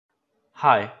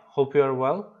Hi, hope you are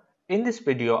well. In this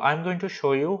video, I'm going to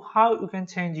show you how you can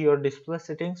change your display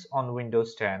settings on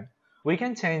Windows 10. We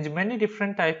can change many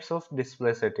different types of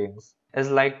display settings, as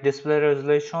like display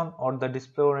resolution or the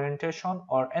display orientation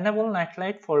or enable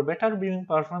nightlight for better viewing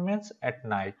performance at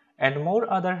night, and more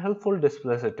other helpful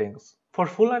display settings. For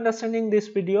full understanding this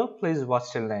video, please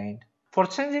watch till the end. For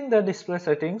changing the display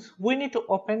settings, we need to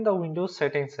open the Windows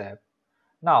Settings app.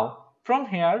 Now, from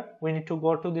here, we need to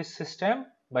go to this system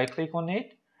by click on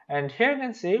it, and here you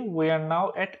can see we are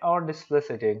now at our display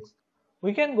settings.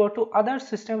 We can go to other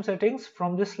system settings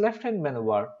from this left hand menu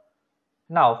bar.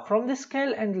 Now, from the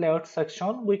scale and layout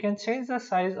section, we can change the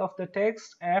size of the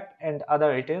text, app and other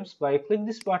items by click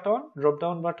this button, drop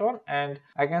down button, and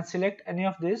I can select any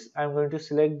of this. I'm going to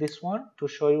select this one to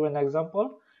show you an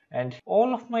example, and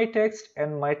all of my text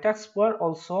and my taskbar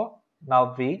also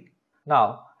now big.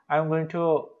 Now, I'm going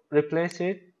to replace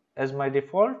it as my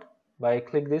default by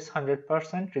click this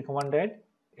 100% recommended.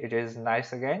 It is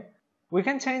nice again. We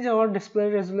can change our display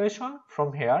resolution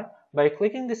from here by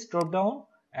clicking this drop down,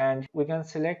 and we can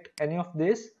select any of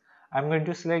this. I'm going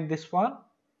to select this one,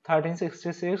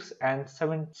 1366 and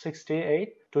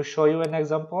 768, to show you an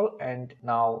example. And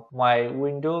now my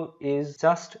window is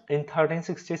just in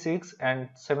 1366 and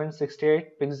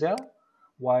 768 pixel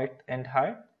width and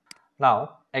height.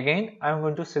 Now again, I'm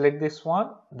going to select this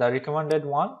one, the recommended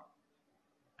one,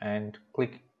 and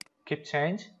click keep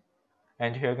change,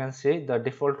 and here you can see the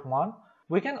default one.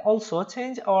 We can also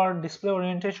change our display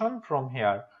orientation from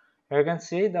here. Here you can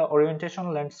see the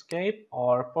orientation landscape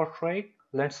or portrait,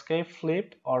 landscape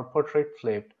flipped or portrait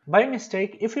flipped. By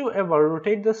mistake, if you ever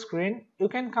rotate the screen, you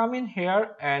can come in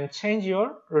here and change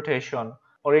your rotation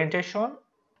orientation.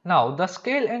 Now the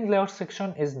scale and layout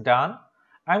section is done.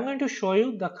 I'm going to show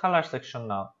you the color section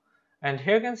now, and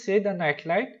here you can see the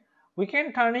nightlight. We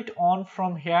can turn it on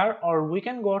from here, or we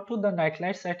can go to the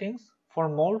nightlight settings. For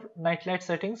more nightlight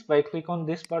settings, by click on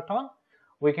this button,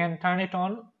 we can turn it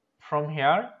on from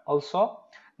here also.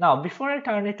 Now before I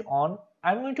turn it on,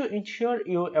 I'm going to ensure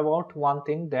you about one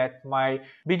thing, that my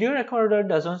video recorder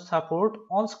doesn't support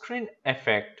on-screen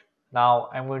effect. Now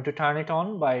I'm going to turn it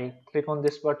on by click on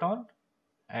this button,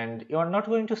 and you are not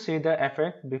going to see the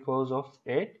effect because of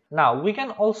it. Now we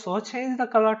can also change the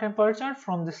color temperature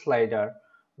from the slider.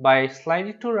 By slide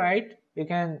it to right, you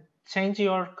can change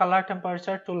your color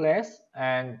temperature to less,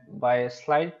 and by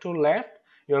slide it to left,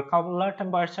 your color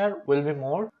temperature will be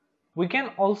more. We can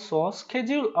also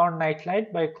schedule our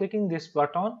nightlight by clicking this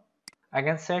button. I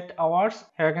can set hours.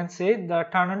 Here you can see the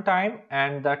turn on time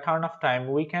and the turn off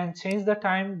time. We can change the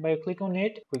time by click on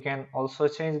it. We can also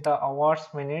change the hours,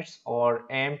 minutes or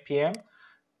AM, PM.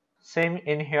 Same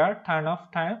in here, turn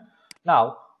off time.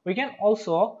 Now we can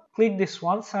also click this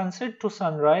one, sunset to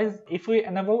sunrise. If we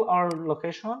enable our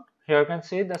location, here you can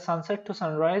see the sunset to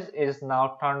sunrise is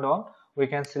now turned on. We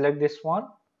can select this one.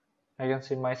 I can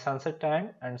see my sunset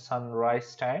time and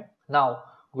sunrise time. Now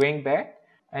going back,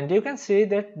 and you can see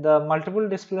that the multiple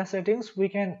display settings, we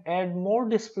can add more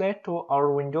display to our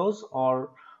windows, or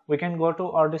we can go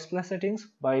to our display settings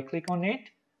by click on it.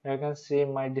 You can see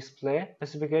my display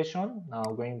specification. Now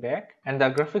going back, and the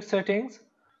graphics settings.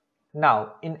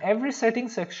 Now in every setting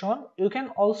section, you can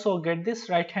also get this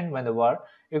right hand menu bar.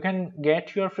 You can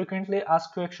get your frequently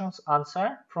asked questions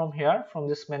answer from here, from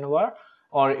this menu bar,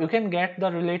 or you can get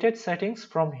the related settings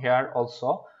from here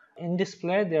also. In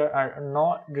display there are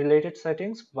no related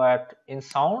settings, but in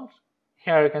sound,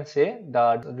 here you can see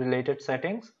the related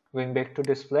settings. Going back to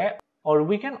display, or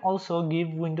we can also give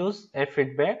Windows a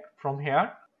feedback from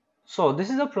here. So this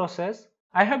is the process.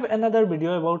 I have another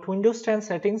video about Windows 10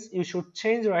 settings you should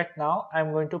change right now.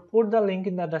 I'm going to put the link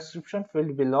in the description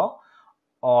field below,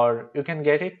 or you can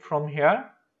get it from here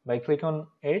by click on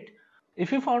it.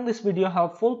 If you found this video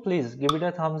helpful, please give it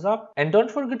a thumbs up, and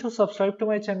don't forget to subscribe to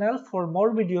my channel for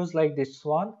more videos like this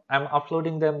one. I'm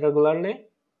uploading them regularly.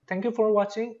 Thank you for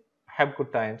watching. Have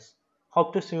good times.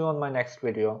 Hope to see you on my next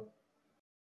video.